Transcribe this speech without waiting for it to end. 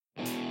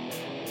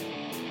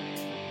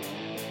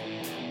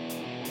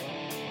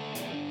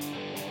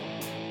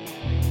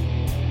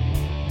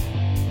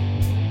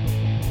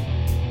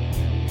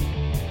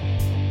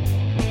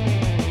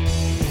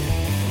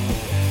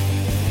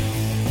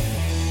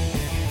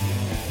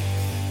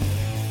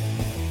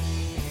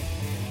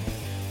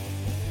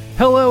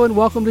Hello and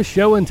welcome to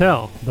Show and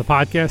Tell, the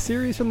podcast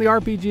series from the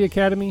RPG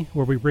Academy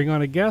where we bring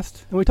on a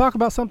guest and we talk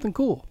about something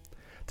cool.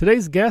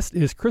 Today's guest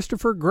is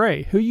Christopher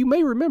Gray, who you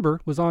may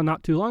remember was on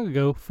not too long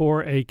ago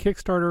for a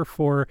Kickstarter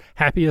for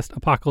Happiest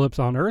Apocalypse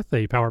on Earth,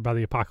 a Powered by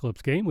the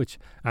Apocalypse game, which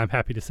I'm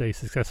happy to say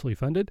successfully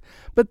funded.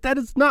 But that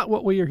is not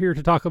what we are here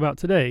to talk about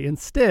today.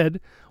 Instead,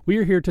 we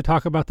are here to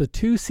talk about the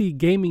 2C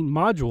gaming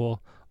module,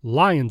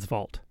 Lion's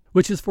Vault,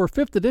 which is for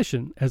 5th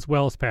edition as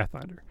well as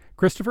Pathfinder.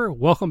 Christopher,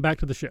 welcome back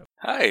to the show.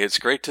 Hi, it's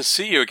great to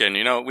see you again.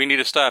 You know, we need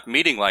to stop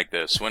meeting like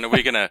this. When are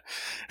we gonna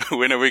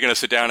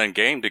sit down and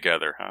game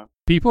together, huh?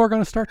 People are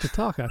going to start to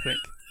talk, I think.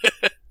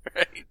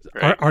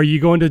 Right. Are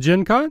you going to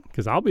Gen Con?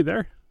 Because I'll be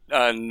there.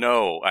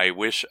 No, I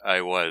wish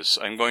I was.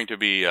 I'm going to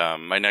be,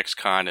 my next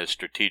con is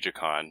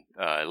Strategicon,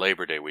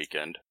 Labor Day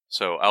weekend,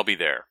 so I'll be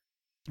there.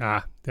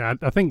 I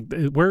think,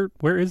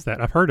 where is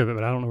that? I've heard of it,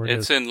 but I don't know where it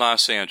is. It's in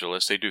Los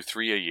Angeles. They do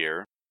 3 a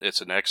year.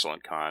 It's an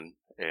excellent con,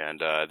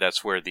 and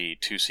that's where the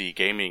 2C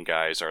gaming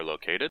guys are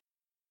located.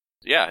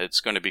 Yeah, it's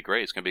going to be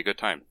great. It's going to be a good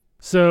time.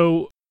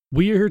 So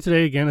we are here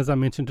today again, as I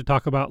mentioned, to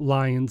talk about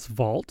Lion's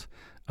Vault.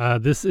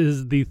 This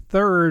is the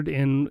third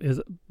is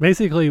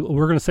basically,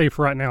 we're going to say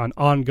for right now, an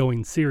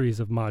ongoing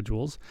series of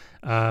modules.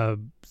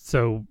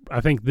 So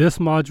I think this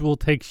module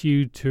takes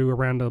you to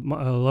around a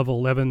level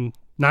 11,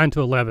 9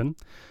 to 11.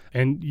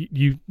 And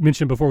you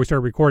mentioned before we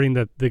started recording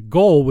that the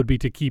goal would be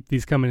to keep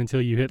these coming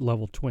until you hit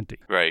level 20.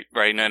 Right.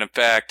 And in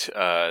fact,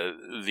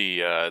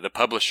 the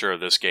publisher of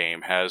this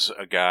game has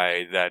a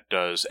guy that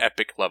does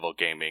epic level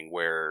gaming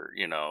where,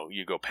 you know,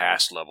 you go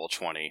past level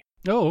 20.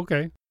 Oh,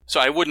 okay. So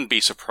I wouldn't be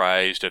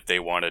surprised if they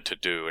wanted to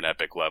do an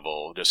epic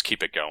level, just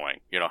keep it going.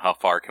 You know, how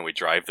far can we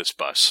drive this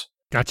bus?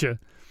 Gotcha.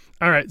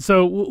 All right,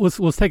 so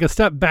let's take a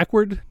step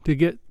backward to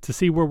get to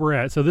see where we're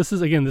at. So this is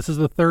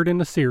the third in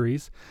the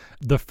series.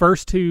 The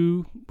first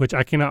two, which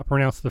I cannot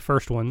pronounce the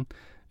first one,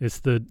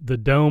 it's the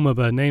dome of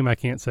a name I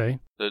can't say.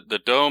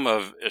 The dome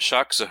of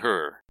Ishak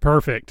Zahur.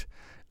 Perfect.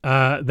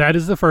 That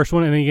is the first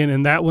one, and again,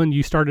 in that one,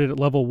 you started at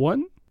level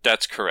 1?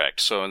 That's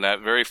correct. So in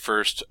that very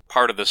first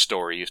part of the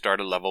story, you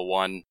start at level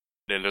 1,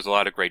 and there's a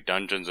lot of great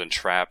dungeons and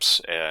traps,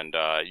 and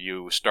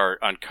you start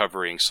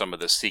uncovering some of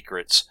the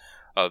secrets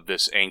of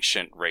this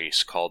ancient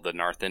race called the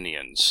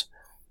Narthinians.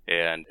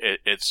 And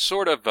it's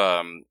sort of,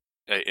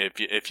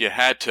 if you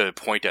had to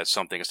point at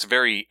something, it's a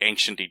very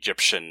ancient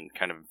Egyptian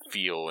kind of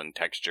feel and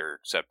texture,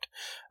 except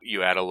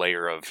you add a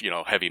layer of,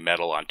 heavy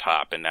metal on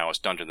top, and now it's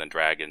Dungeons and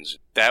Dragons.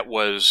 That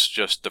was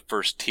just the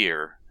first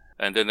tier.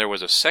 And then there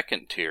was a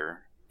second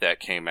tier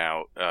that came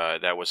out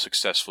that was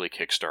successfully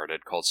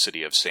kickstarted called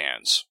City of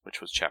Sands,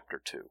 which was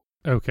Chapter 2.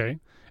 Okay.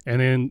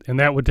 And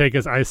that would take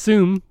us, I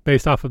assume,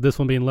 based off of this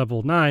one being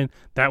level 9,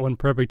 that one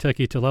probably took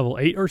you to level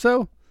 8 or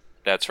so?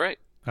 That's right.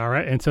 All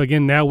right. And so,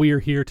 again, now we are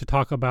here to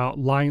talk about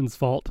Lion's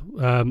Vault.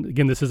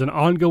 Again, this is an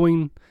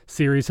ongoing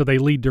series, so they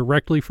lead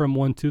directly from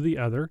one to the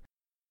other.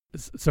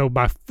 So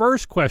my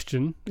first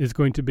question is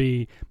going to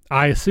be,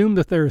 I assume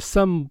that there is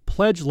some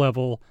pledge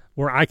level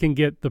where I can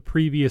get the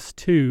previous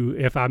two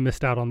if I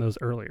missed out on those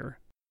earlier.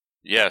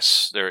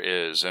 Yes, there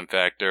is. In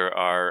fact, there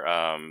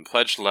are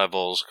pledge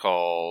levels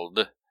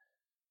called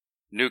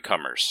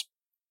Newcomers.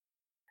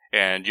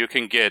 And you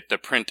can get the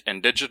print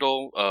and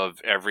digital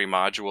of every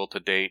module to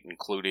date,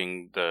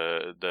 including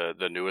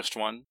the newest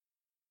one,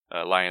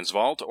 Lion's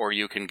Vault, or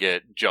you can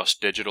get just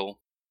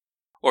digital,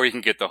 or you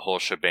can get the whole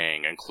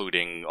shebang,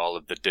 including all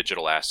of the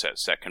digital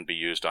assets that can be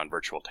used on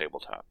Virtual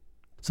Tabletop.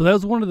 So that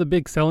was one of the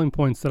big selling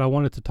points that I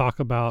wanted to talk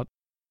about.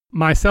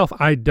 Myself,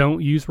 I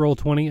don't use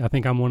Roll20. I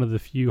think I'm one of the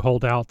few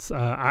holdouts.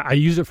 I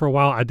use it for a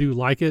while. I do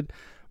like it,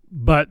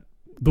 but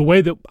the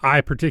way that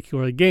I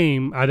particularly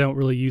game, I don't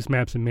really use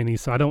maps and minis,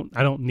 so I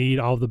don't need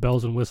all the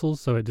bells and whistles,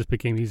 so it just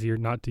became easier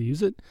not to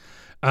use it.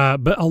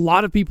 But a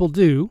lot of people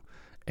do,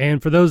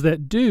 and for those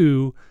that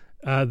do,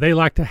 they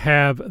like to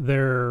have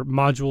their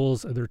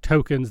modules, their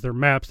tokens, their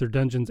maps, their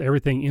dungeons,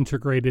 everything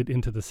integrated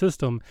into the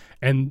system,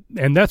 and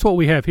that's what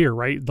we have here,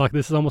 right? Like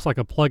this is almost like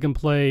a plug and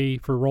play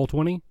for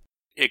Roll20.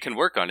 It can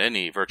work on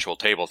any Virtual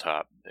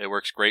Tabletop. It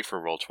works great for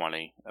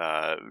Roll20,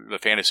 the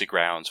Fantasy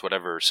Grounds,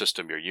 whatever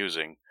system you're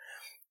using.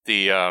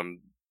 The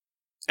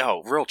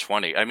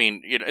Roll20. I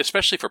mean,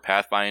 especially for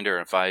Pathfinder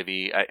and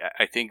 5e,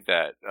 I think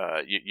that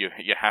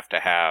you have to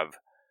have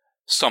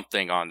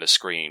something on the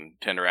screen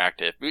to interact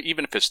with,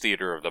 even if it's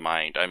theater of the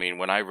mind. I mean,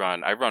 when I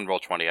run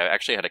Roll20, I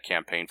actually had a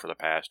campaign for the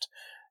past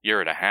year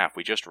and a half.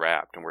 We just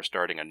wrapped, and we're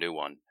starting a new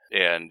one.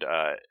 And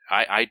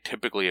I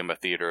typically am a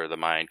theater of the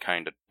mind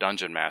kind of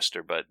dungeon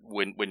master, but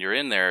when you're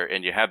in there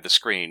and you have the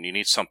screen, you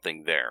need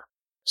something there.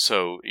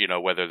 So,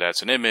 whether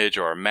that's an image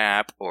or a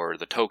map or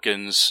the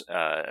tokens,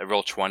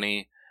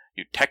 Roll20,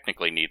 you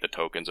technically need the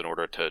tokens in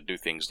order to do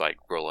things like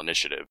roll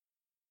initiative.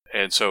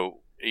 And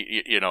so,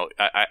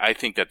 I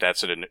think that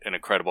that's an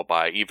incredible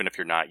buy, even if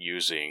you're not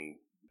using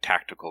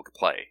tactical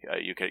play.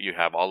 You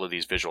have all of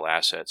these visual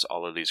assets,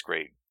 all of these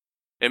great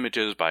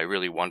images by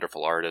really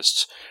wonderful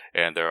artists,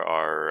 and there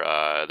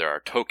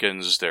are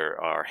tokens, there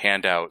are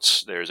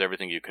handouts, there's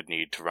everything you could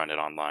need to run it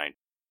online.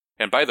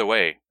 And by the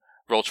way,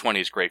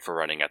 Roll20 is great for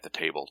running at the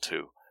table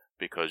too,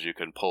 because you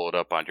can pull it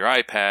up on your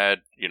iPad.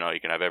 You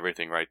can have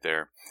everything right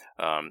there,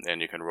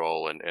 and you can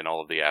roll, and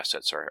all of the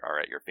assets are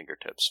at your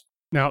fingertips.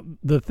 Now,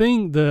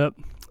 I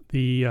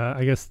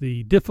guess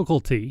the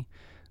difficulty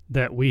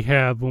that we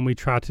have when we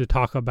try to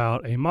talk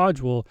about a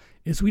module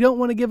is we don't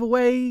want to give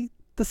away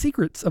the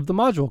secrets of the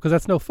module, because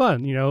that's no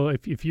fun.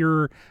 If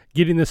you're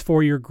getting this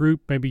for your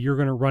group, maybe you're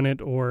going to run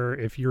it, or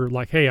if you're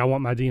like, hey, I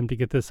want my DM to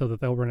get this so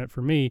that they'll run it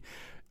for me.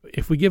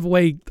 If we give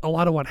away a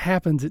lot of what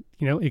happens, it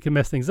can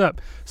mess things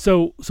up.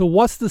 So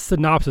what's the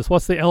synopsis?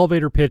 What's the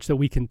elevator pitch that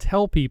we can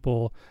tell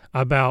people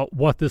about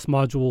what this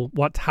module,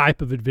 what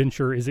type of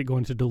adventure is it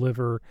going to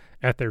deliver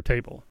at their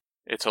table?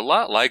 It's a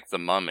lot like The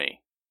Mummy.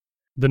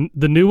 The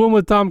new one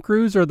with Tom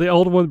Cruise, or the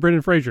old one with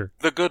Brendan Fraser?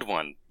 The good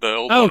one. The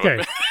old one.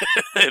 Okay.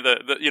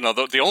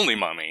 the only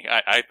Mummy,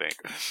 I think.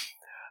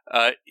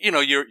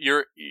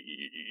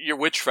 You're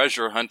with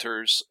treasure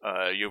hunters.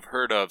 You've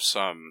heard of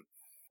some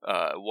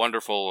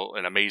wonderful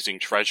and amazing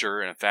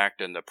treasure. In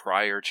fact, in the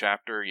prior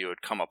chapter, you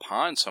had come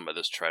upon some of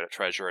this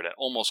treasure, and it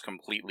almost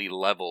completely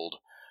leveled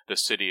the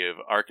city of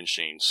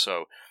Arkensheen.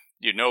 So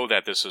you know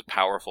that this is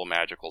powerful,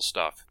 magical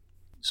stuff.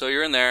 So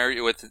you're in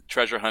there with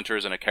treasure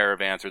hunters in a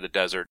caravan through the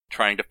desert,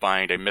 trying to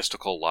find a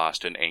mystical,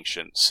 lost, and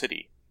ancient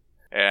city.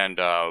 And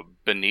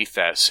beneath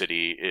that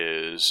city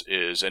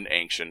is an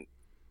ancient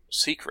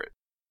secret.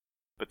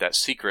 But that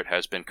secret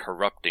has been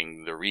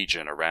corrupting the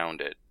region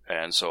around it.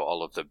 And so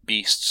all of the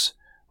beasts,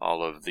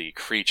 all of the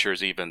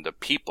creatures, even the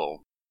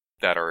people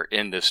that are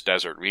in this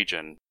desert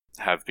region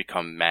have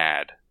become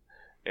mad.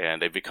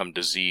 And they've become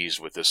diseased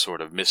with this sort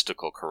of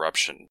mystical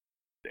corruption.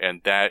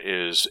 And that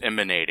is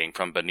emanating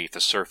from beneath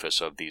the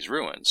surface of these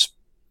ruins.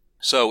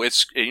 So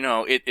it's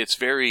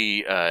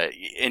very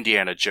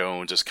Indiana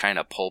Jones. It's kind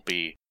of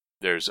pulpy.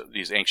 There's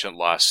these ancient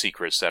lost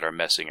secrets that are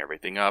messing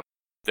everything up.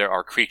 There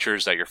are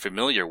creatures that you're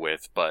familiar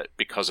with, but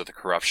because of the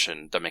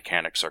corruption, the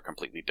mechanics are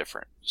completely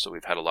different. So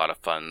we've had a lot of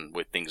fun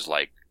with things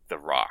like the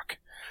Rock,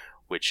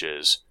 which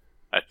is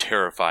a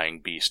terrifying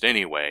beast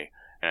anyway.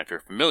 And if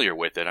you're familiar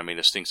with it,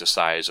 this thing's the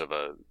size of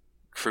a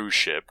cruise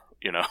ship,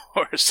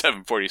 or a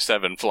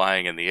 747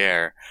 flying in the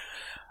air.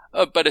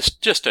 But it's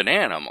just an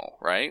animal,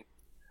 right?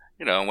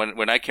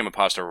 When I came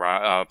upon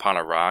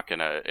a rock in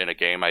a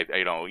game,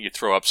 you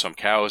throw up some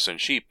cows and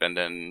sheep, and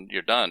then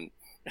you're done.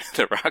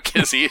 The rock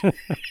is eaten.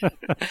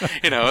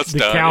 It's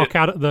done.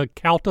 The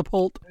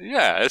catapult?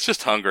 Yeah, it's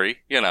just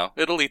hungry.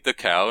 It'll eat the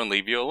cow and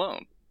leave you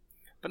alone.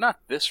 But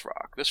not this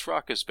rock. This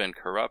rock has been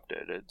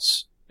corrupted.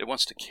 It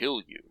wants to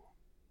kill you.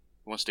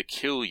 It wants to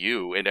kill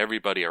you and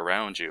everybody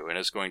around you, and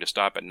it's going to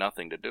stop at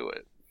nothing to do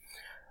it.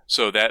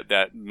 So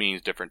that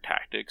means different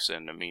tactics,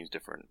 and it means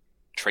different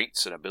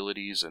traits and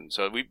abilities, and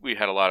so we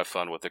had a lot of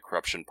fun with the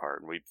corruption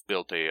part, and we've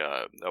built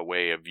a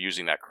way of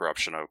using that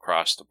corruption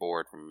across the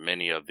board from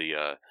many of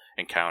the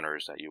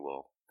encounters that you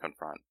will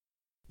confront.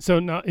 So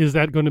now, is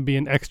that going to be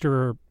an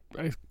extra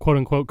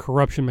quote-unquote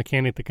corruption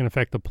mechanic that can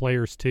affect the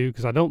players too?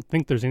 Because I don't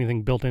think there's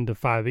anything built into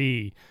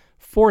 5e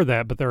for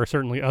that, but there are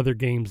certainly other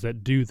games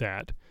that do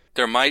that.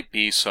 There might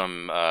be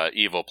some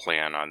evil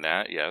plan on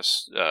that,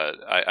 yes.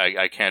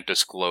 I can't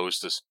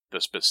disclose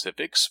the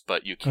specifics,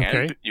 but you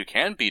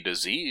can be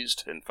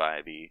diseased in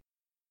 5e.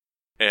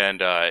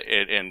 And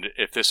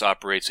if this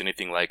operates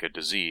anything like a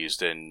disease,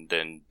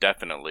 then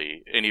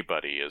definitely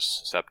anybody is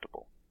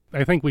susceptible.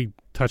 I think we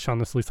touched on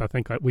this, at least I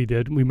think we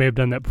did. We may have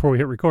done that before we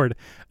hit record.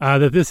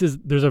 That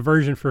there's a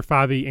version for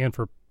 5e and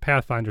for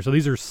Pathfinder. So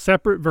these are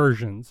separate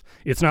versions.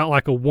 It's not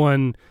like a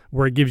one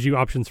where it gives you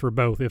options for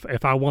both.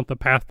 If I want the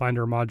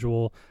Pathfinder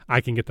module,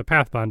 I can get the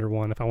Pathfinder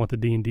one. If I want the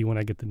D&D one,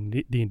 I get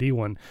the D&D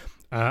one.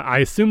 I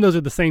assume those are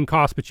the same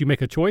cost, but you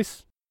make a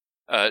choice?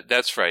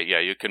 That's right. Yeah,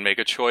 you can make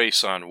a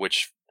choice on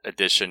which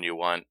edition you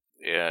want,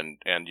 and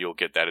you'll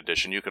get that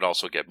edition. You could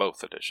also get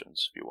both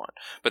editions if you want.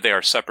 But they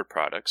are separate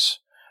products.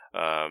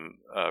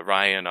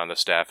 Ryan on the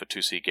staff at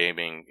 2C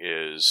Gaming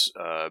is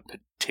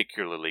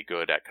particularly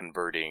good at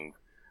converting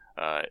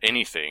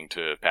anything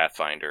to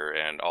Pathfinder,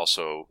 and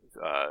also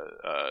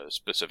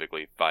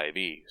specifically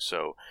 5e.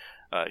 So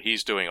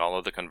he's doing all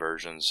of the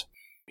conversions.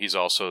 He's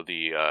also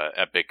the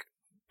Epic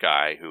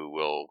guy who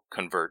will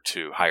convert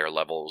to higher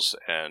levels,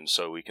 and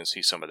so we can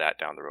see some of that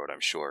down the road,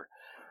 I'm sure.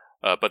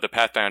 But the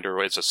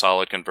Pathfinder is a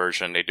solid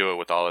conversion. They do it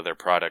with all of their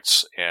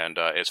products, and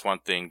it's one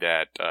thing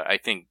that I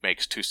think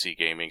makes 2C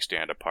Gaming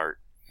stand apart,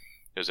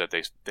 is that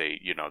they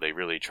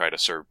really try to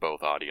serve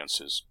both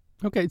audiences.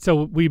 Okay,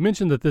 so we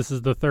mentioned that this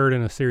is the third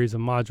in a series of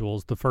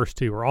modules. The first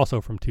two are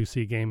also from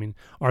 2C Gaming.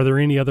 Are there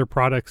any other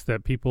products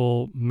that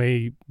people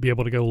may be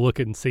able to go look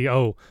at and see,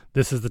 oh,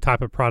 this is the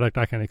type of product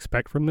I can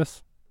expect from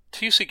this?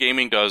 2C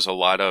Gaming does a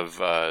lot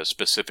of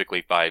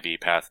specifically 5e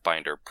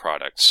Pathfinder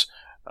products.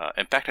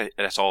 In fact,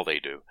 that's all they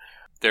do.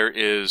 There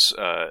is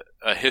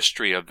a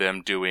history of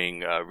them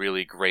doing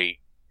really great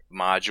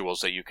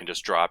modules that you can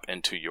just drop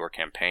into your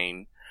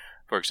campaign.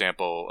 For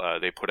example,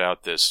 they put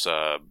out this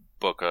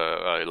book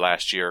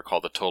last year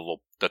called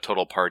the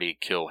Total Party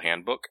Kill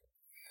Handbook,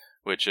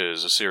 which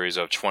is a series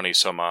of 20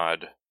 some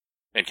odd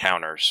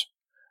encounters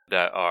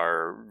that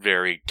are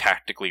very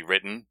tactically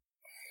written.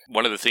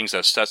 one of the things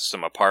that sets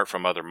them apart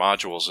from other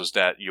modules is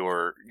that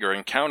your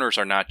encounters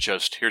are not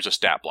just, here's a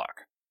stat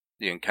block.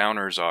 The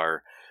encounters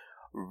are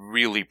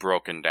really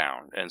broken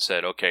down and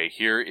said, okay,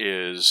 here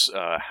is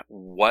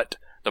what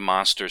the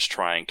monster's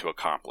trying to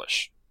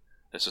accomplish.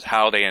 This is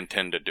how they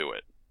intend to do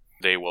it.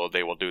 They will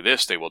do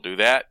this, they will do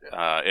that.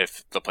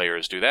 If the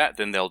players do that,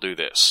 then they'll do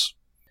this.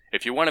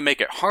 If you want to make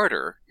it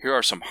harder, here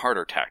are some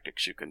harder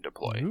tactics you can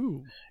deploy.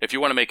 Ooh. If you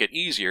want to make it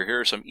easier,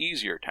 here are some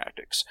easier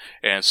tactics.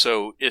 And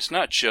so it's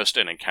not just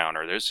an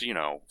encounter. There's,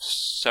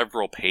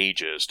 several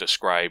pages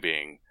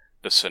describing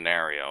the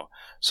scenario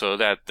so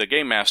that the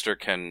game master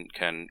can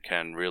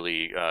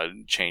really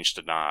change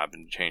the knob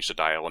and change the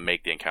dial and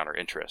make the encounter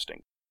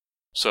interesting.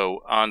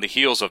 So on the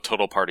heels of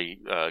Total Party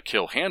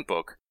Kill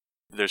Handbook,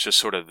 there's just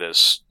sort of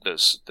this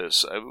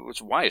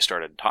it's why I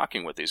started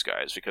talking with these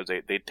guys, because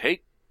they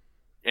take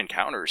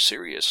encounters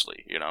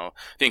seriously.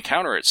 The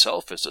encounter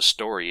itself is a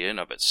story in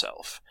of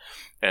itself,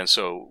 and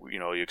so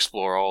you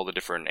explore all the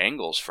different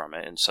angles from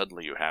it, and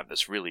suddenly you have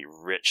this really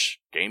rich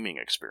gaming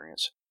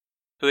experience.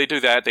 So they do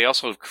that. They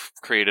also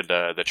created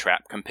the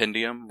Trap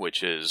Compendium,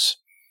 which is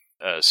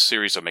a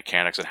series of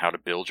mechanics on how to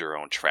build your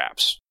own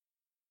traps.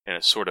 And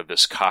it's sort of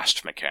this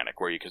cost mechanic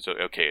where you can say,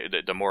 okay,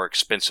 the more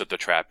expensive the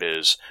trap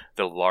is,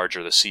 the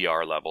larger the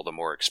CR level, the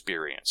more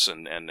experience.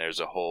 And there's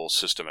a whole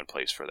system in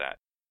place for that.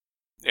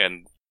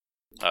 And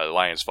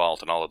Lion's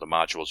Vault and all of the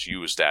modules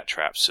use that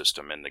trap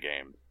system in the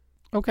game.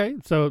 Okay,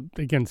 so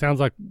again, sounds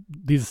like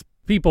these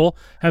people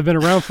have been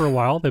around for a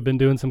while. They've been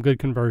doing some good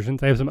conversions.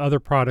 They have some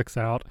other products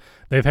out.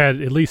 They've had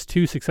at least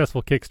 2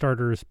 successful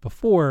Kickstarters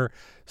before.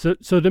 So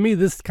to me,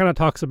 this kind of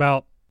talks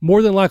about,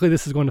 more than likely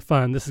this is going to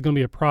fund. This is going to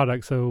be a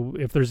product. So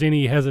if there's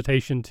any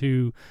hesitation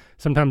to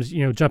sometimes,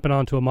 jumping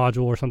onto a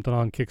module or something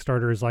on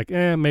Kickstarter is like,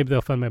 maybe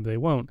they'll fund, maybe they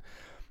won't.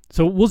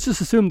 So we'll just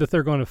assume that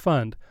they're going to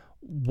fund.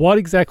 What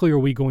exactly are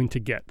we going to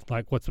get?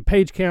 Like, what's the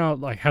page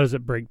count? Like, how does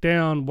it break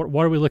down?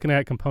 What are we looking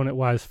at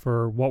component-wise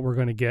for what we're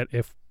going to get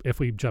if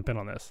we jump in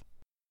on this?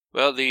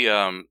 Well,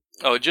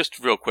 just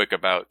real quick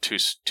about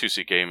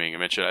 2C Gaming. I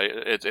mentioned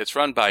it's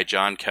run by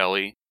John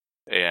Kelly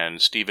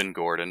and Stephen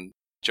Gordon.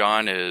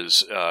 John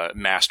is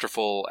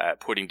masterful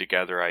at putting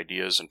together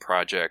ideas and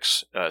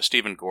projects.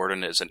 Stephen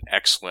Gordon is an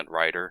excellent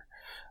writer.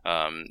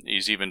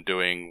 He's even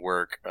doing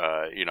work,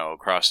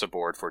 across the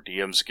board for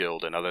DM's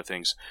Guild and other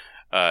things.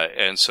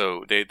 And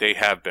so they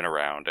have been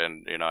around,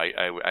 and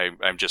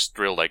I'm just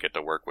thrilled I get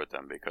to work with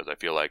them, because I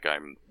feel like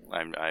I'm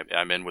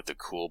in with the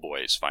cool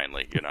boys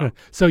finally.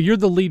 So you're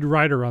the lead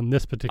writer on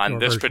this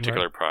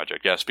particular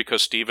project, yes,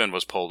 because Stephen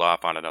was pulled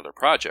off on another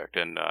project,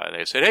 and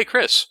they said, "Hey,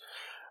 Chris,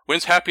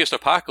 when's Happiest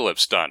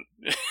Apocalypse done?"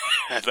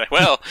 I was like,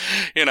 well,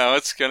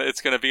 it's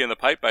gonna be in the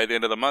pipe by the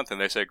end of the month.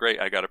 And they said, great,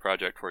 I got a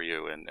project for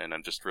you, and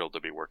I'm just thrilled to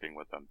be working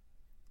with them.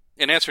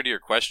 In answer to your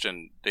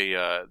question,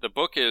 the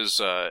book is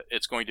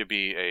it's going to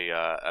be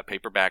a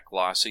paperback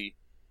glossy.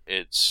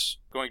 It's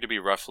going to be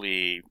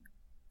roughly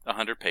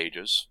 100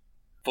 pages,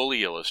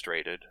 fully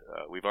illustrated.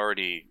 We've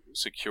already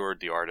secured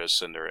the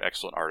artists, and they're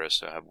excellent artists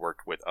that have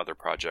worked with other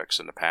projects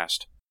in the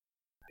past.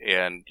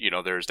 And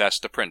that's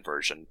the print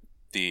version.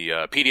 The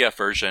PDF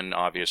version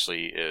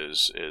obviously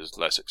is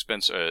less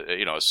expensive.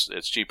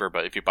 It's cheaper,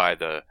 but if you buy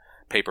the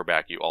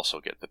paperback, you also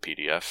get the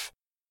PDF.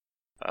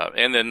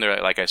 And then,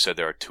 like I said,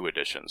 there are 2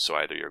 editions. So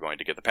either you're going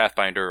to get the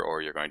Pathfinder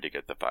or you're going to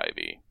get the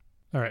 5e.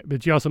 All right,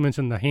 but you also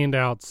mentioned the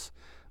handouts,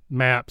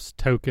 maps,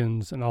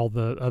 tokens, and all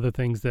the other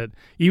things that,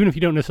 even if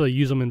you don't necessarily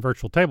use them in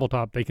virtual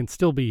tabletop, they can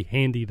still be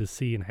handy to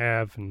see and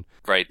have. And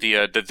right,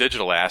 the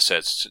digital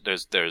assets.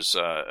 There's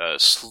a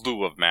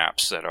slew of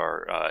maps that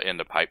are in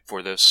the pipe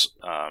for this.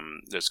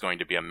 There's going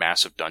to be a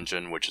massive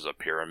dungeon, which is a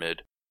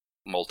pyramid,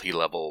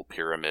 multi-level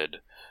pyramid.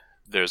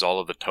 There's all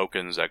of the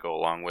tokens that go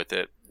along with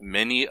it.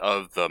 Many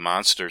of the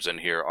monsters in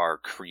here are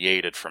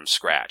created from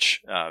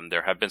scratch.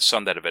 There have been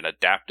some that have been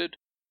adapted,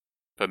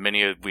 but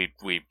many of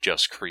we've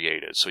just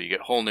created. So you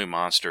get whole new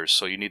monsters.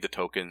 So you need the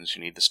tokens,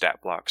 you need the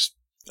stat blocks.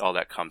 All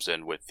that comes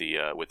in with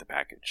the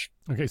package.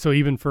 Okay, so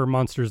even for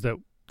monsters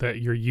that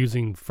you're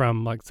using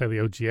from, like, say, the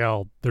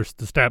OGL, the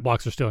stat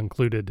blocks are still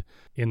included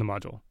in the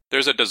module.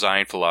 There's a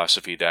design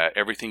philosophy that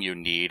everything you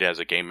need as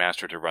a game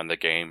master to run the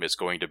game is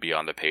going to be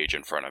on the page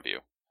in front of you.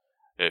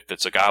 If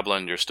it's a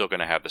goblin, you're still going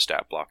to have the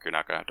stat block. You're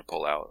not going to have to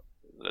pull out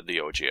the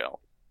OGL.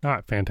 All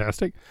right,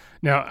 fantastic.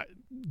 Now,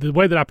 the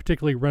way that I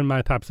particularly run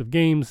my types of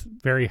games,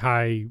 very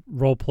high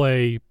role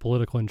play,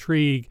 political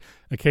intrigue,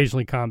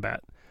 occasionally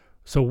combat.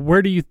 So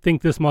where do you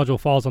think this module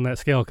falls on that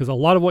scale? Because a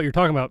lot of what you're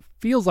talking about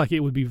feels like it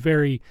would be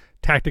very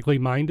tactically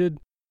minded.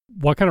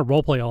 What kind of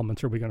role play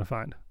elements are we going to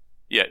find?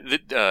 Yeah,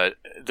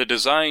 the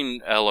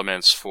design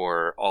elements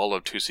for all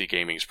of 2C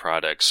Gaming's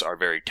products are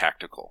very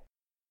tactical.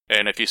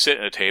 And if you sit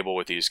at a table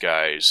with these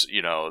guys,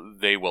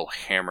 they will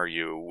hammer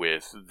you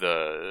with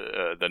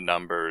the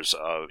numbers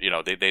of,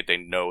 they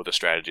know the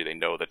strategy, they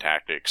know the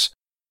tactics,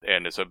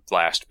 and it's a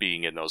blast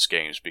being in those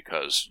games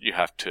because you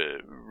have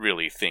to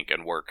really think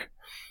and work.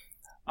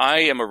 I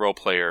am a role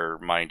player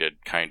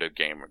minded kind of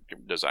game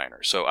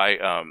designer, so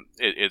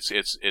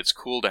it's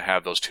cool to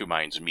have those 2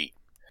 minds meet.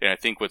 And I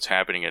think what's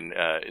happening in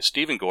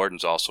Stephen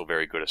Gordon's also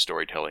very good at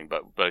storytelling,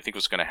 but I think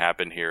what's going to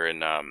happen here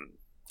in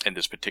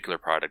this particular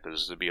product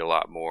is to be a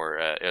lot more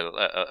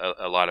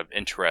a lot of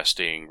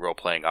interesting role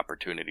playing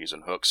opportunities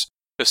and hooks.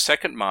 The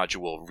second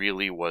module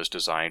really was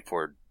designed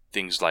for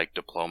things like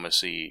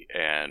diplomacy,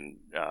 and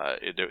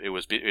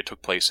it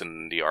took place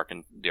in the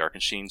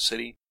Arkenstein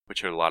city,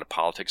 which had a lot of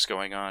politics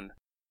going on.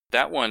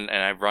 That one,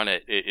 and I've run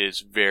it, it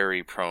is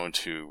very prone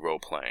to role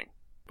playing.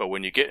 But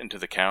when you get into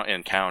the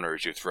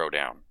encounters, you throw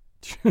down.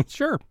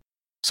 Sure.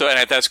 So,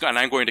 and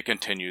I'm going to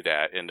continue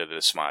that into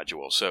this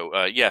module.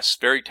 So, yes,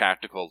 very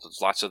tactical.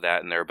 There's lots of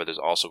that in there, but there's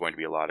also going to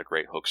be a lot of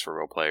great hooks for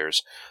role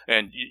players.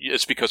 And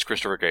it's because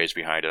Christopher Gray is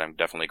behind it. I'm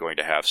definitely going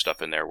to have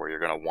stuff in there where you're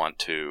going to want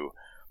to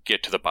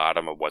get to the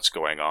bottom of what's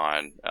going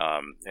on,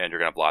 and you're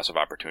going to have lots of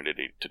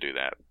opportunity to do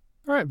that.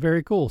 All right,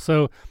 very cool.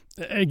 So,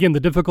 again, the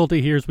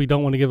difficulty here is we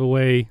don't want to give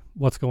away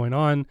what's going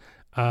on.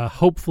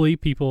 Hopefully,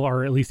 people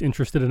are at least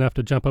interested enough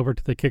to jump over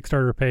to the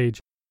Kickstarter page.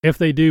 If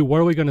they do,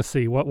 what are we going to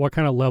see? What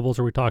kind of levels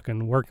are we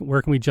talking?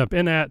 Where can we jump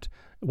in at?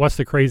 What's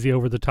the crazy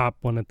over the top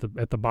one at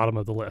the bottom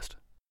of the list?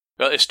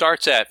 Well, it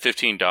starts at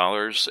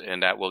 $15,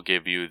 and that will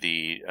give you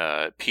the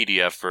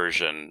PDF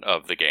version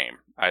of the game,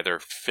 either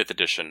 5th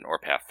edition or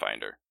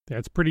Pathfinder. Yeah,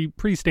 it's pretty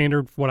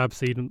standard for what I've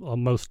seen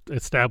on most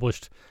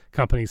established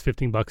companies.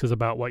 $15 is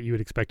about what you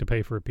would expect to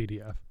pay for a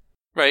PDF.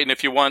 Right, and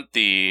if you want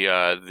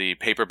the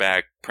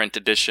paperback print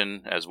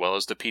edition as well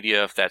as the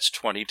PDF, that's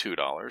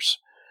 $22.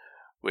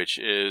 Which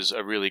is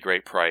a really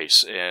great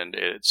price, and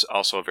it's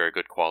also a very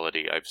good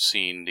quality. I've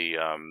seen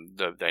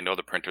I know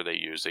the printer they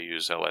use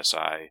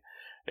LSI,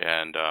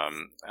 and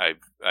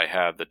I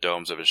have the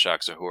Domes of Ishak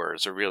Zahur.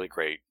 It's a really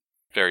great,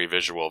 very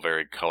visual,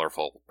 very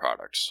colorful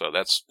product. So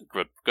that's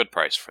good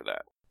price for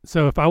that.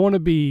 So if I want to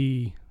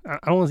be, I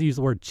don't want to use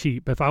the word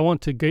cheap, but if I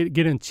want to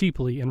get in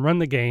cheaply and run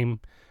the game,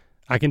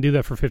 I can do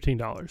that for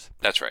 $15.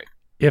 That's right.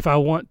 If I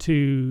want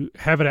to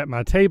have it at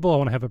my table, I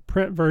want to have a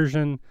print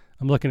version,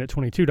 I'm looking at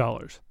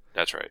 $22.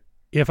 That's right.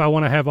 If I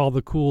want to have all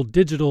the cool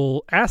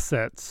digital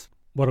assets,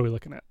 what are we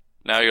looking at?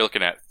 Now you're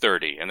looking at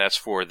 $30, and that's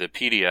for the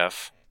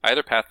PDF,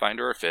 either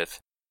Pathfinder or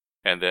 5th,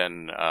 and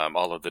then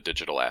all of the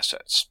digital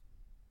assets.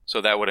 So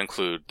that would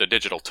include the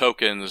digital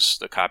tokens,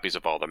 the copies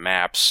of all the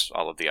maps,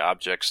 all of the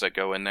objects that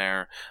go in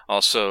there.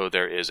 Also,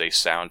 there is a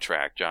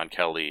soundtrack. John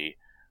Kelly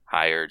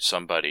hired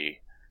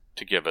somebody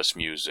to give us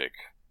music.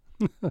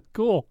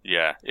 Cool.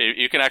 Yeah,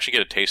 you can actually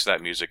get a taste of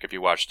that music if you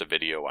watch the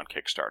video on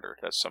Kickstarter.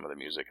 That's some of the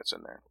music that's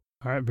in there.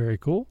 All right, very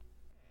cool.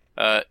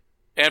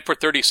 And for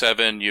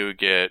 $37, you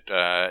get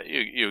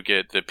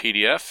the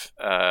PDF,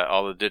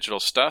 all the digital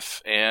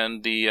stuff,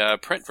 and the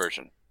print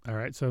version. All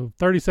right, so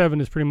 $37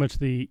 is pretty much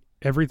the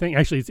everything.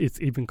 Actually, it's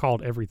even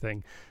called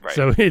everything. Right.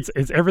 So it's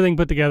everything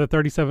put together,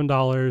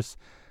 $37.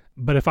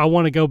 But if I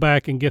want to go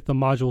back and get the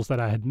modules that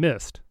I had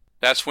missed,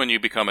 that's when you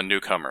become a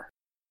newcomer.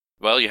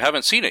 Well, you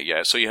haven't seen it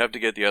yet, so you have to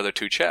get the other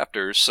 2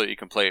 chapters so you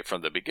can play it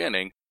from the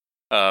beginning.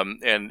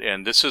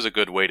 And this is a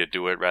good way to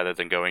do it rather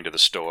than going to the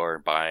store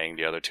and buying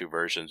the other 2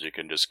 versions. You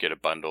can just get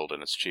it bundled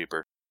and it's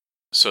cheaper.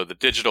 So the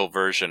digital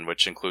version,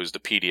 which includes the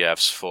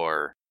PDFs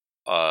for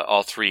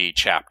all 3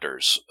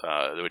 chapters,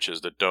 which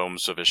is the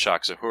Domes of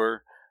Ishak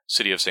Zahur,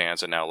 City of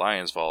Sands, and now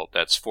Lion's Vault,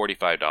 that's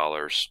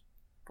 $45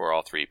 for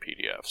all 3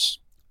 PDFs.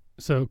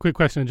 So quick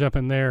question to jump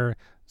in there.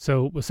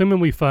 So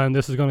assuming we fund,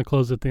 this is going to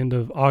close at the end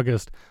of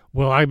August,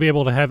 will I be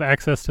able to have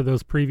access to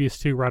those previous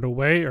 2 right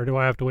away, or do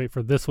I have to wait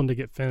for this one to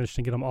get finished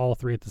and get them all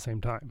 3 at the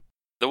same time?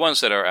 The ones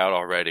that are out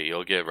already,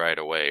 you'll get right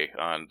away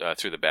on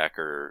through the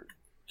backer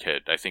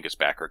kit. I think it's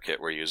backer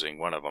kit we're using,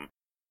 one of them.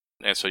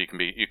 And so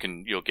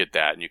you'll get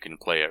that and you can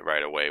play it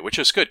right away, which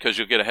is good because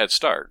you'll get a head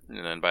start.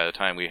 And then by the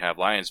time we have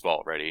Lion's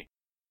Vault ready,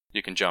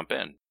 you can jump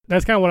in.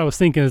 That's kind of what I was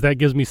thinking, is that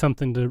gives me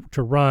something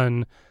to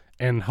run.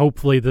 And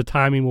hopefully the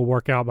timing will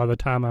work out. By the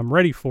time I'm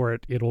ready for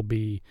it, it'll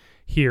be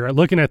here.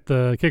 Looking at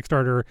the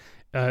Kickstarter,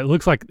 it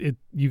looks like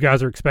you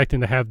guys are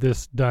expecting to have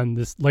this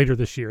done later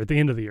this year, at the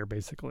end of the year,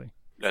 basically.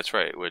 That's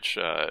right, which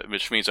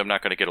means I'm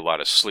not going to get a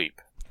lot of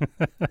sleep. You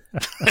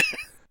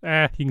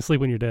can sleep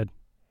when you're dead.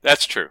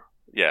 That's true.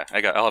 Yeah,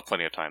 I'll have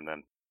plenty of time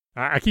then.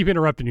 I keep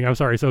interrupting you. I'm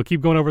sorry. So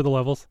keep going over the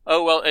levels.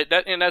 Oh, well,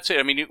 that's it.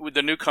 I mean,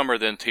 the newcomer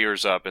then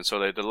tiers up, and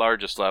so the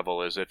largest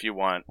level is if you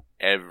want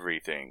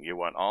everything. You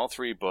want all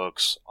 3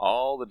 books,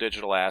 all the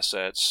digital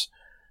assets.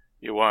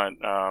 You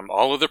want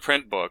all of the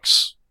print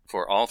books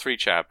for all 3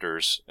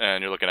 chapters,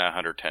 and you're looking at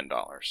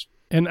 $110.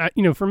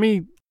 And for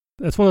me,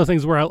 that's one of those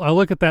things where I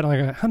look at that and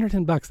I'm like,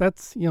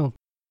 $110.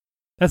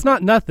 That's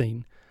not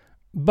nothing.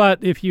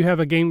 But if you have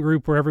a game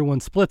group where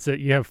everyone splits it,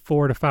 you have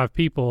 4 to 5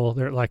 people.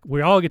 They're like,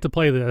 we all get to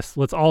play this.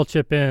 Let's all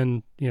chip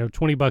in,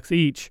 $20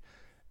 each.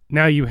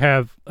 Now you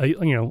have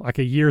like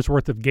a year's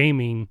worth of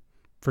gaming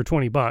for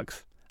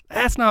 $20.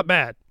 That's not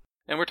bad.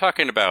 And we're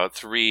talking about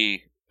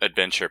 3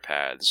 adventure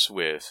paths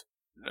with,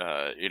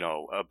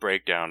 a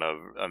breakdown of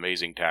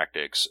amazing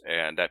tactics,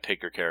 and that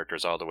take your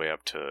characters all the way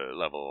up to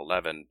level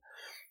 11.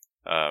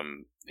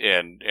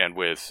 And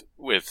with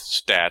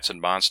stats and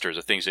monsters,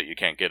 the things that you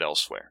can't get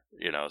elsewhere,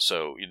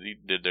 so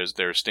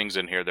there's things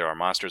in here, there are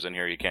monsters in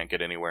here you can't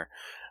get anywhere.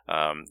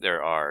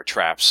 There are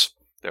traps,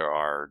 there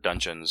are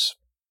dungeons,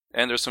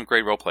 and there's some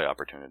great roleplay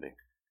opportunity.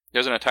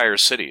 There's an entire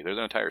city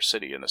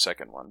in the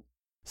second one.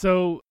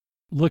 So,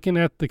 looking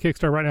at the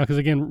Kickstarter right now, because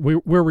again,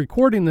 we're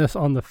recording this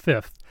on the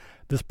 5th.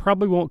 This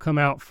probably won't come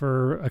out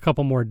for a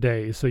couple more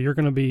days. So you're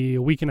going to be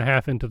a week and a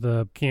half into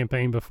the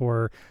campaign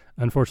before,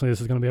 unfortunately,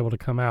 this is going to be able to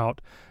come out.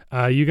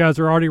 You guys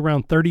are already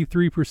around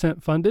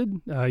 33%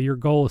 funded. Your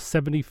goal is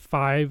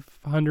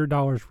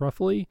 $7,500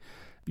 roughly.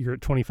 You're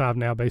at 25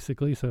 now,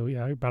 basically. So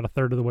yeah, about a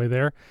third of the way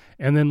there.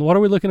 And then what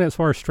are we looking at as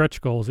far as stretch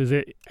goals? Is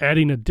it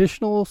adding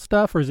additional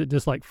stuff, or is it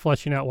just like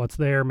fleshing out what's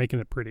there, making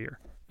it prettier?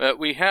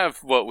 We have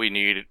what we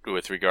need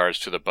with regards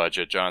to the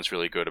budget. John's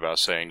really good about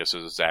saying this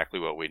is exactly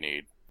what we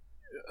need.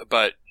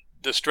 But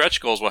the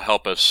stretch goals will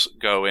help us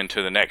go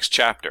into the next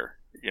chapter,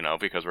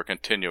 because we're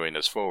continuing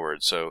this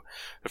forward. So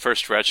the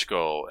first stretch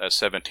goal at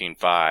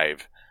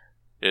 17.5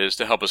 is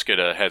to help us get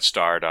a head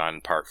start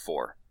on part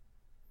 4,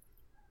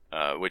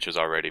 which is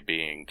already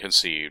being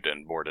conceived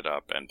and boarded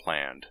up and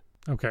planned.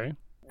 Okay.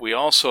 We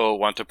also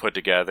want to put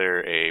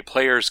together a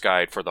player's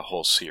guide for the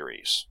whole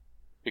series,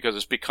 because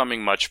it's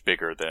becoming much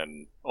bigger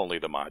than only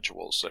the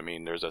modules. I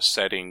mean, there's a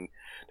setting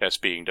that's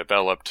being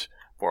developed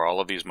for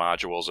all of these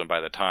modules, and by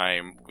the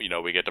time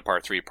we get to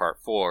part 3, part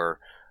 4,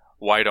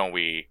 why don't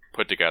we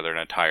put together an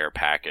entire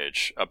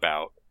package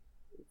about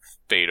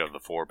Fate of the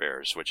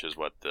Forebears, which is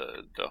what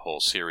the whole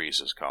series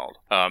is called.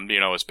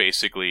 It's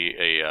basically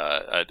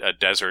a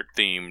desert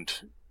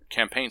themed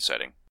campaign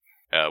setting.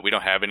 We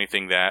don't have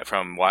anything that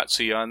from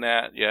WotC on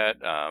that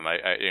yet.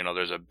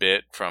 There's a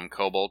bit from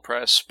Kobold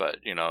Press, but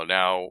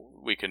now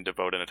we can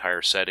devote an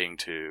entire setting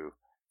to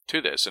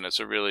this, and it's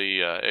a really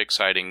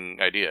exciting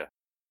idea.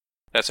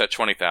 That's at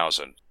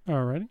 20,000.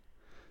 Alrighty.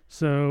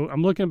 So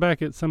I'm looking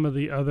back at some of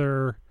the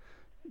other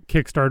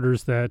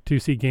Kickstarters that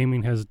 2C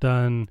Gaming has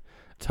done.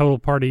 Total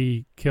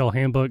Party Kill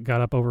Handbook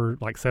got up over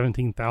like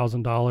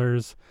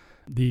 $17,000.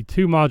 The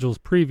 2 modules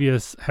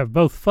previous have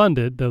both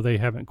funded, though they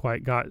haven't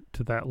quite got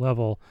to that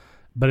level.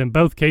 But in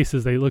both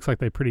cases, it looks like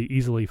they pretty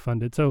easily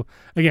funded. So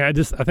again, I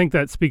think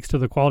that speaks to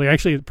the quality.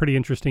 Actually, it's pretty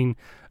interesting.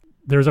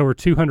 There's over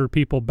 200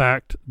 people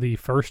backed the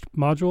first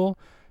module,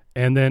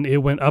 and then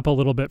it went up a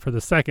little bit for the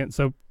second.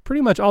 So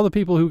pretty much all the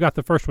people who got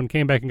the first one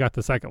came back and got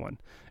the second one.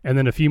 And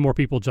then a few more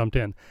people jumped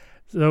in.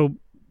 So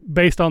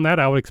based on that,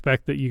 I would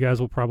expect that you guys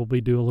will probably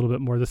do a little bit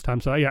more this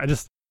time. So yeah,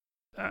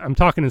 I'm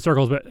talking in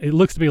circles, but it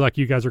looks to me like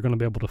you guys are going to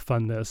be able to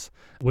fund this,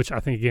 which I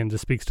think, again,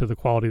 just speaks to the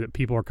quality that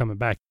people are coming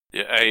back.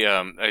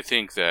 Yeah, I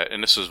think that,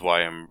 and this is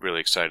why I'm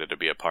really excited to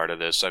be a part of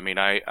this. I mean,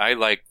 I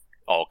like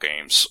all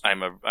games.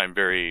 I'm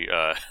very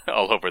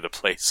all over the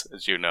place,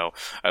 as you know.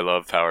 I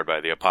love Powered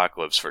by the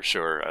Apocalypse for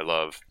sure. I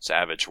love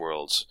Savage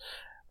Worlds,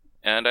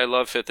 and I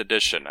love 5th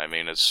edition. I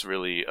mean, it's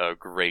really a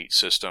great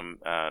system.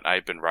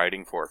 I've been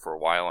writing for it for a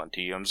while on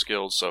TM's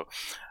Guild, so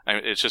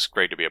it's just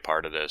great to be a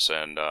part of this.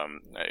 And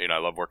I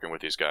love working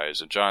with these guys.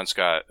 And John's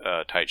got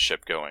a tight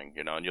ship going,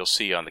 and you'll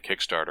see on the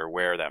Kickstarter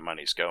where that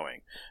money's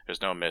going.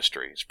 There's no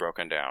mystery. It's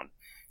broken down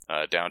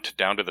to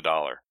the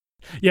dollar.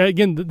 Yeah,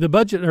 again, the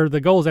budget or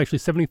the goal is actually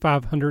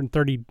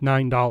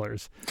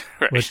 $7,539,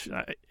 right. Which,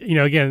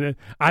 again,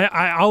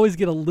 I always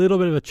get a little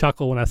bit of a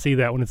chuckle when I see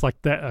that, when it's like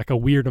that, like a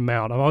weird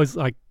amount. I'm always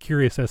like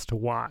curious as to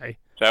why.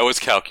 That was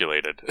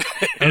calculated.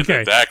 It's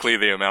okay. Exactly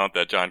the amount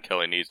that John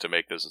Kelly needs to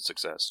make this a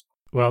success.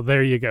 Well,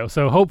 there you go.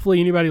 So hopefully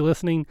anybody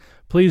listening,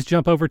 please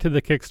jump over to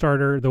the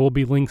Kickstarter. There will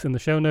be links in the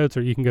show notes,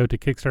 or you can go to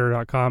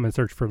Kickstarter.com and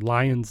search for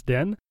Lion's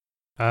Den.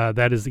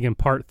 That is, again,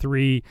 part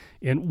 3.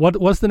 And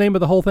what's the name of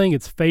the whole thing?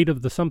 It's Fate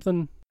of the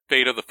something?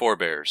 Fate of the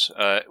Forebears,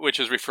 which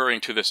is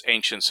referring to this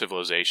ancient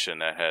civilization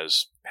that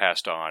has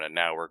passed on, and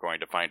now we're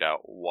going to find out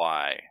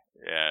why.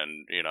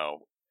 And,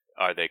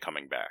 are they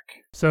coming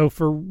back? So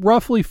for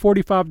roughly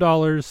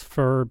 $45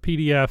 for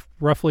PDF,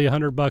 roughly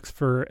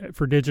 $100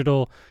 for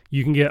digital,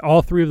 you can get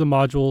all 3 of the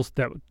modules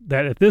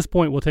that at this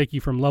point will take you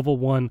from level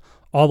 1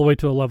 all the way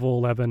to a level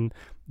 11.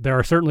 There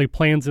are certainly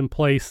plans in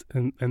place,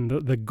 and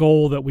the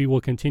goal that we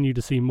will continue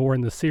to see more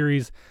in the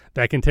series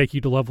that can take you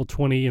to level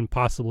 20 and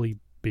possibly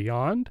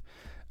beyond.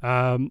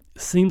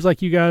 Seems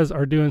like you guys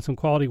are doing some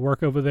quality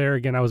work over there.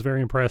 Again, I was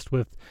very impressed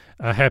with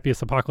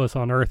Happiest Apocalypse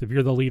on Earth. If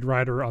you're the lead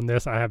writer on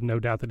this, I have no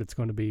doubt that it's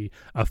going to be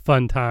a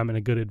fun time and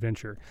a good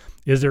adventure.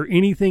 Is there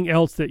anything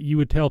else that you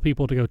would tell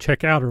people to go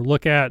check out or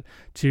look at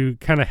to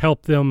kind of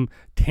help them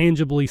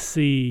tangibly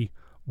see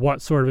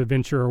what sort of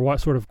adventure or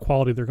what sort of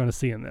quality they're going to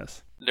see in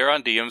this? They're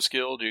on DM's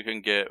Guild. You can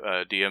get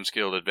a DM's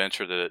Guild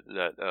adventure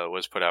that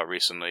was put out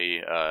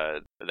recently.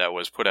 That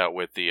was put out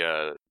with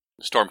the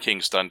Storm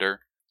King's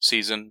Thunder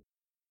season.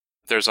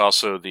 There's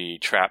also the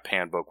Trap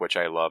Handbook, which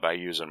I love. I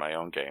use in my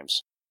own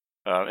games.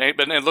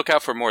 But look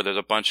out for more. There's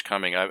a bunch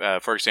coming.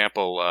 For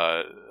example,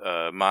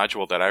 a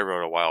module that I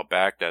wrote a while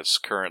back that's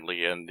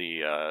currently in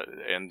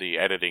the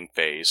editing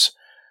phase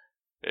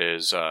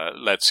is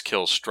Let's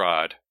Kill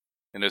Strahd.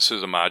 And this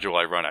is a module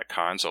I run at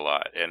cons a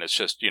lot. And it's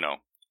just,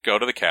 go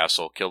to the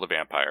castle, kill the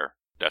vampire.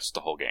 That's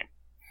the whole game.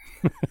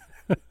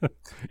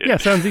 Yeah,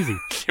 sounds easy.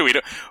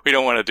 We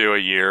don't want to do a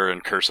year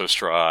in Curse of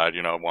Strahd,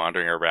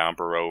 wandering around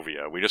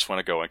Barovia. We just want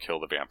to go and kill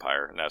the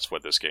vampire, and that's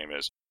what this game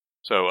is.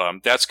 So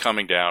that's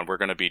coming down. We're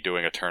going to be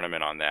doing a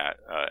tournament on that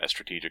at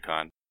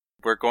Strategicon.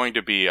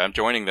 I'm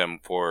joining them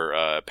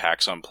for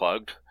PAX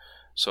Unplugged.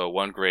 So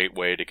one great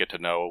way to get to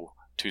know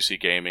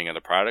 2C Gaming and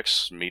the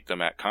products, meet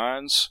them at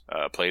cons,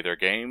 play their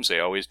games. They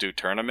always do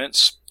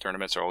tournaments.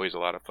 Tournaments are always a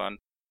lot of fun.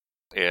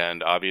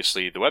 And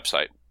obviously the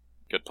website.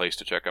 Good place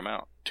to check them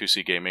out.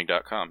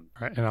 2cgaming.com.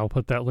 All right, and I'll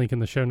put that link in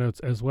the show notes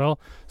as well.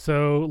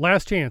 So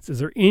last chance, is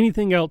there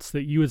anything else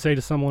that you would say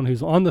to someone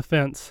who's on the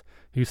fence,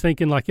 who's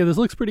thinking like, yeah, this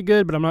looks pretty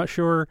good, but I'm not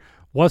sure?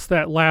 What's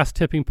that last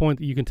tipping point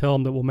that you can tell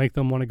them that will make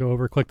them want to go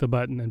over, click the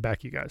button, and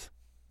back you guys?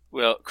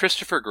 Well,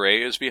 Christopher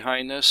Gray is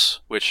behind this,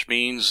 which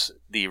means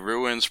the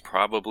ruins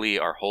probably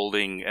are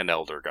holding an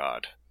elder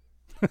god.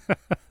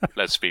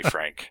 Let's be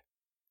frank.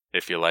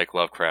 If you like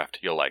Lovecraft,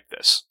 you'll like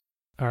this.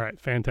 All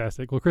right,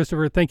 fantastic. Well,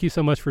 Christopher, thank you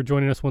so much for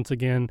joining us once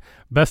again.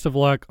 Best of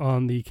luck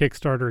on the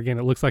Kickstarter. Again,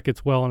 it looks like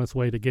it's well on its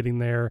way to getting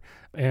there,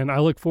 and I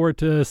look forward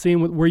to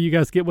seeing where you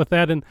guys get with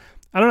that. And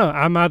I don't know,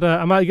 I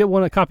might get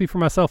a copy for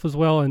myself as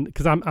well, and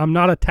because I'm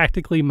not a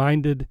tactically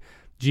minded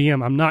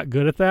GM, I'm not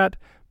good at that.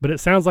 But it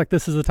sounds like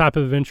this is the type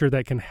of adventure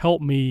that can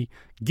help me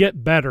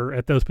get better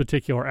at those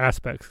particular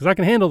aspects. Because I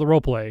can handle the role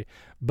play,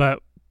 but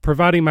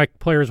providing my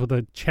players with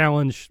a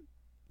challenge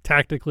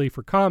tactically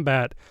for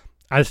combat,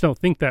 I just don't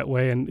think that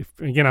way. And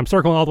again, I'm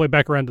circling all the way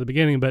back around to the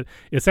beginning, but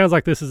it sounds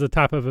like this is a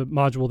type of a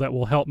module that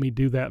will help me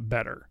do that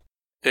better.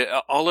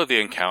 All of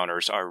the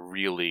encounters are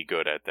really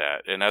good at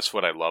that. And that's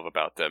what I love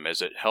about them,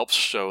 is it helps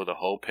show the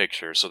whole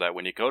picture so that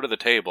when you go to the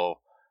table,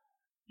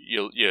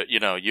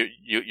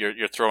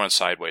 you're throwing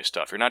sideways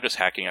stuff. You're not just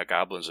hacking at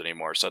goblins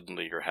anymore.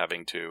 Suddenly you're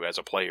having to, as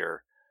a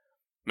player,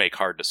 make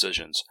hard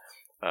decisions.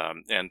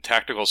 And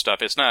tactical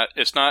stuff, it's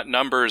not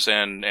numbers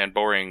and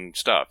boring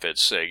stuff.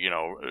 It's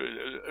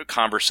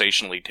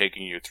conversationally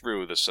taking you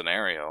through the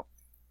scenario.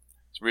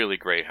 It's really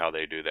great how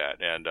they do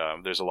that. And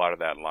there's a lot of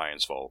that in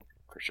Lion's Vault,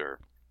 for sure.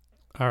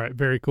 All right,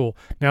 very cool.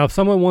 Now, if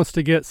someone wants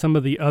to get some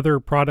of the other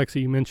products that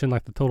you mentioned,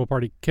 like the Total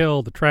Party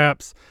Kill, the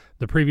traps,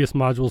 the previous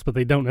modules, but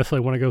they don't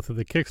necessarily want to go through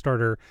the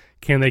Kickstarter,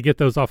 can they get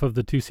those off of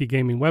the 2C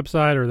Gaming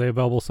website, or are they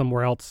available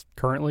somewhere else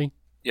currently?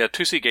 Yeah,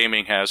 2C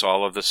Gaming has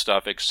all of this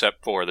stuff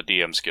except for the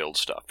DM's Guild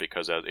stuff,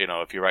 because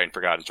if you're writing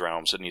Forgotten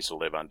Realms, it needs to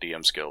live on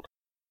DM's Guild.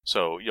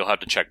 So you'll have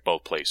to check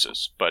both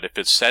places. But if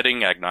it's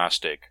setting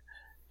agnostic,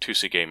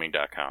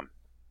 2cgaming.com.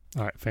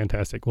 All right,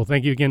 fantastic. Well,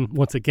 thank you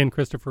once again,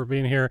 Christopher, for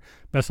being here.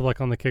 Best of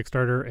luck on the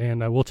Kickstarter,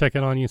 and we'll check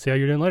in on you and see how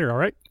you're doing later, all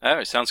right? All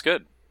right, sounds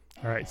good.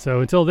 All right, so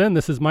until then,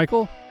 this is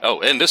Michael.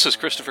 Oh, and this is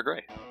Christopher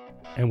Gray.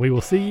 And we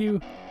will see you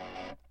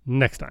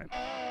next time.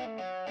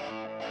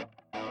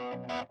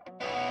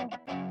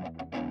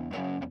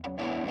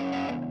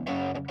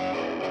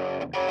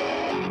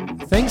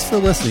 Thanks for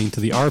listening to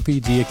the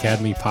RPG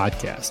Academy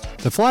podcast,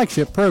 the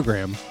flagship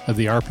program of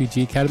the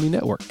RPG Academy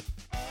Network.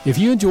 If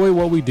you enjoy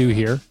what we do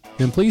here,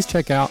 then please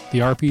check out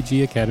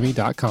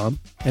therpgacademy.com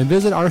and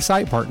visit our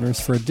site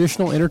partners for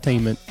additional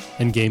entertainment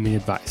and gaming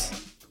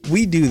advice.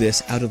 We do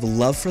this out of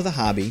love for the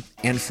hobby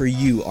and for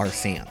you, our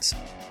fans.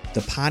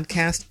 The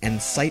podcast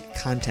and site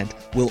content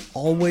will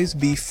always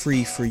be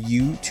free for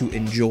you to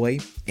enjoy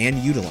and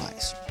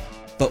utilize.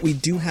 But we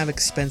do have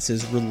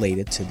expenses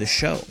related to the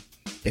show.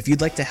 If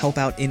you'd like to help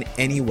out in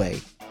any way,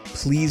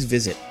 please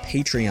visit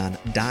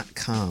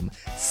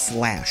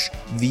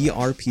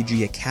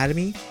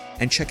patreon.com/therpgacademy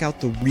and check out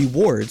the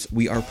rewards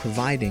we are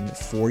providing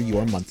for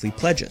your monthly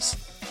pledges.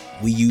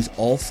 We use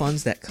all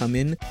funds that come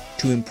in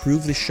to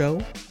improve the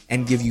show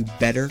and give you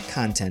better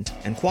content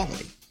and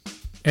quality.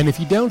 And if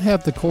you don't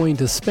have the coin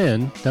to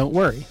spend, don't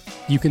worry.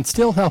 You can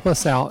still help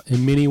us out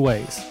in many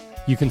ways.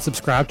 You can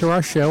subscribe to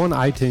our show on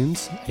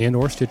iTunes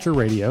and/or Stitcher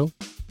Radio.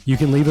 You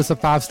can leave us a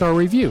 5-star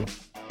review.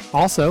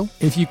 Also,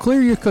 if you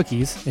clear your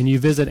cookies and you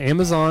visit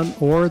Amazon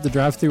or the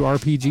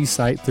DriveThruRPG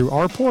site through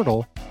our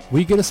portal,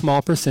 we get a small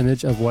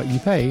percentage of what you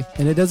pay,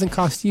 and it doesn't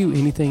cost you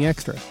anything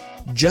extra.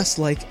 Just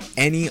like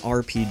any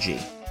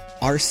RPG,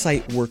 our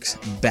site works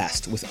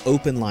best with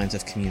open lines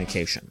of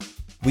communication.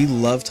 We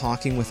love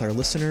talking with our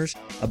listeners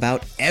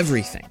about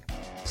everything.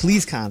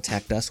 Please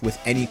contact us with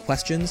any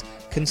questions,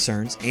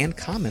 concerns, and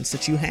comments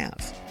that you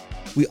have.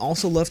 We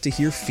also love to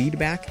hear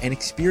feedback and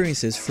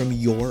experiences from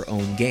your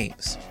own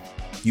games.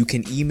 You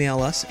can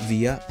email us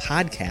via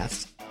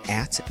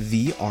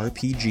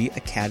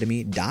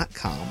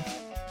podcast@therpgacademy.com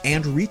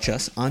and reach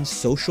us on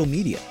social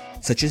media,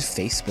 such as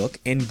Facebook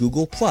and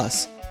Google+,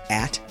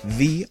 at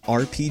The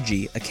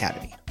RPG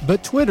Academy.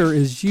 But Twitter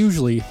is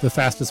usually the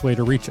fastest way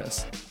to reach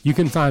us. You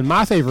can find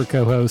my favorite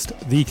co-host,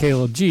 The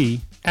Caleb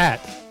G, at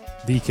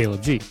The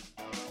Caleb G.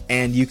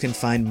 And you can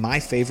find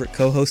my favorite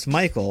co-host,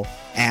 Michael,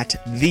 at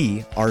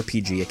The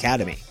RPG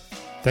Academy.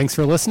 Thanks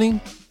for listening,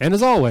 and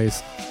as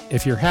always,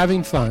 if you're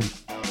having fun,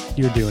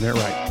 you're doing it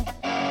right.